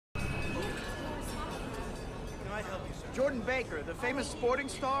Jordan Baker, the famous sporting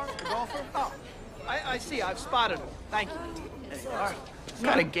star, the golfer? Oh, I see. I've spotted him. Thank you. There you are. What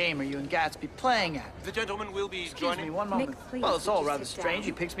kind of game are you and Gatsby playing at? The gentleman will be Excuse joining. me, one moment. Nick, please, Well, it's all would you rather sit strange. down?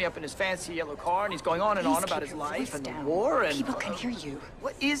 He picks me up in his fancy yellow car, and he's going on and on about his life and the war and... People can hear you.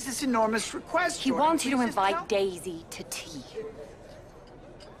 What is this enormous request, He Jordan? wants you to Please just invite tell- Daisy to tea.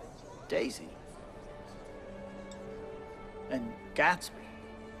 Daisy. And Gatsby.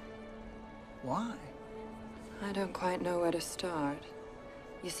 Why? I don't quite know where to start.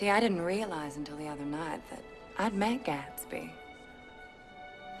 You see, I didn't realize until the other night that I'd met Gatsby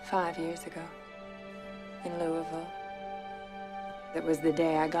 5 years ago in Louisville. It was the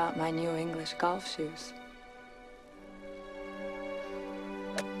day I got my new English golf shoes.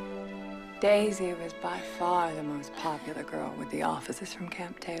 Daisy was by far the most popular girl with the officers from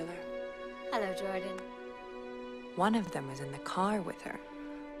Camp Taylor. Hello, Jordan. One of them was in the car with her.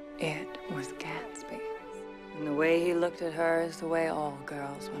 It was Gatsby. And the way he looked at her is the way all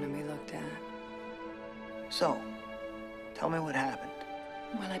girls want to be looked at. So, tell me what happened.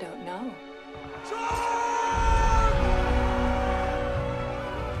 Well, I don't know.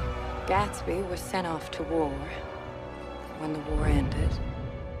 Gatsby was sent off to war. When the war ended,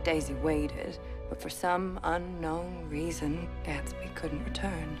 Daisy waited, but for some unknown reason, Gatsby couldn't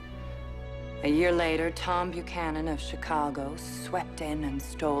return. A year later, Tom Buchanan of Chicago swept in and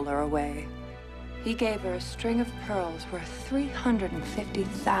stole her away. He gave her a string of pearls worth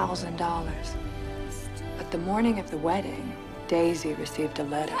 $350,000. But the morning of the wedding, Daisy received a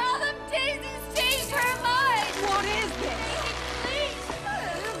letter. Tell them Daisy's changed her mind! What is this? Please!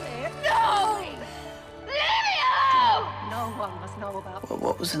 No! Leave me alone! No one must know about Well,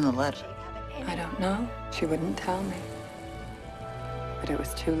 what was in the letter? I don't know. She wouldn't tell me. But it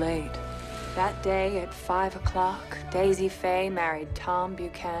was too late. That day at 5 o'clock, Daisy Faye married Tom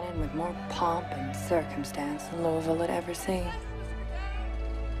Buchanan with more pomp and circumstance than Louisville had ever seen.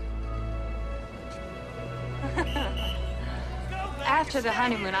 After the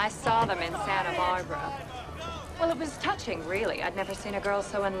honeymoon, I saw them in Santa Barbara. Well, it was touching, really. I'd never seen a girl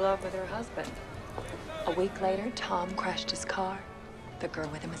so in love with her husband. A week later, Tom crashed his car. The girl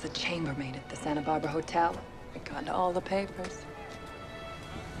with him was a chambermaid at the Santa Barbara Hotel. It got into all the papers.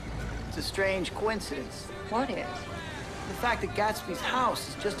 It's a strange coincidence. What is? The fact that Gatsby's house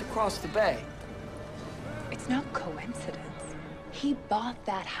is just across the bay. It's no coincidence. He bought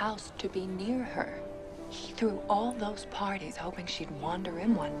that house to be near her. He threw all those parties hoping she'd wander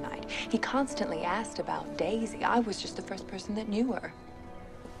in one night. He constantly asked about Daisy. I was just the first person that knew her.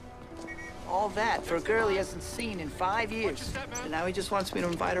 All that for a girl he hasn't seen in 5 years. And now he just wants me to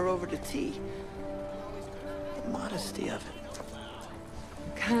invite her over to tea. The modesty of it.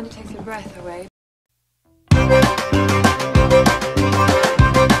 Kind of takes your breath away,